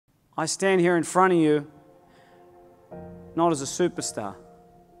I stand here in front of you not as a superstar,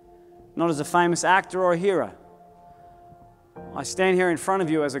 not as a famous actor or a hero. I stand here in front of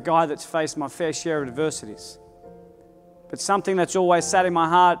you as a guy that's faced my fair share of adversities. But something that's always sat in my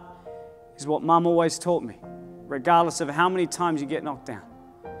heart is what Mum always taught me. Regardless of how many times you get knocked down,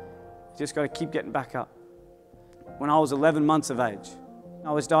 you just got to keep getting back up. When I was 11 months of age,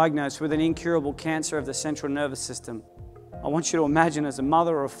 I was diagnosed with an incurable cancer of the central nervous system. I want you to imagine as a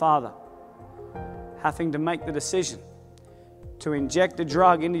mother or a father having to make the decision to inject a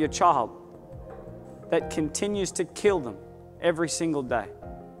drug into your child that continues to kill them every single day.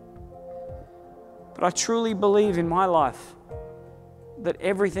 But I truly believe in my life that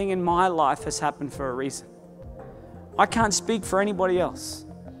everything in my life has happened for a reason. I can't speak for anybody else,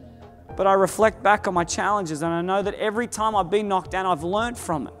 but I reflect back on my challenges and I know that every time I've been knocked down, I've learned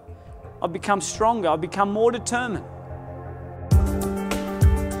from it. I've become stronger, I've become more determined.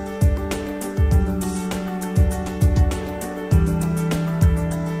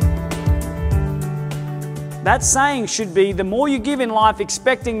 That saying should be, the more you give in life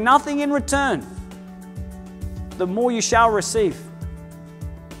expecting nothing in return, the more you shall receive.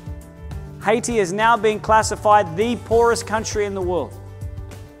 Haiti has now been classified the poorest country in the world.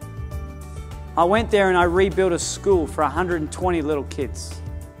 I went there and I rebuilt a school for 120 little kids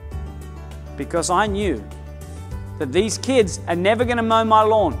because I knew that these kids are never going to mow my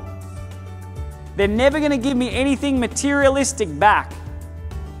lawn. They're never going to give me anything materialistic back.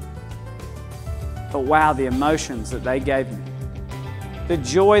 But wow, the emotions that they gave me, the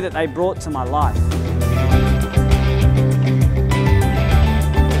joy that they brought to my life.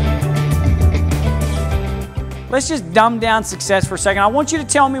 Let's just dumb down success for a second. I want you to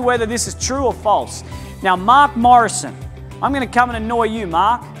tell me whether this is true or false. Now, Mark Morrison, I'm going to come and annoy you,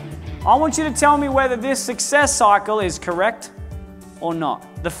 Mark. I want you to tell me whether this success cycle is correct or not.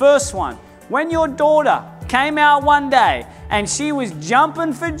 The first one, when your daughter came out one day and she was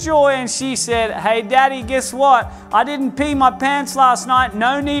jumping for joy and she said, "Hey Daddy, guess what? I didn't pee my pants last night,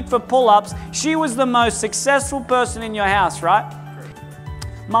 no need for pull-ups." She was the most successful person in your house, right?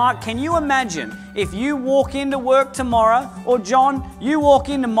 Mark, can you imagine if you walk into work tomorrow, or John, you walk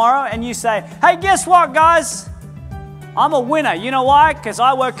in tomorrow and you say, "Hey, guess what, guys? I'm a winner." You know why? Because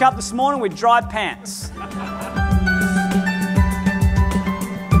I woke up this morning with dry pants.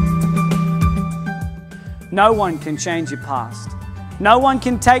 No one can change your past. No one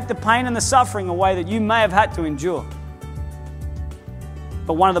can take the pain and the suffering away that you may have had to endure.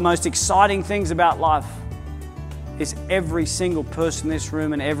 But one of the most exciting things about life is every single person in this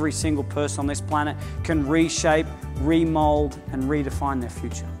room and every single person on this planet can reshape, remold, and redefine their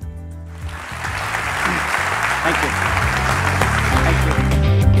future.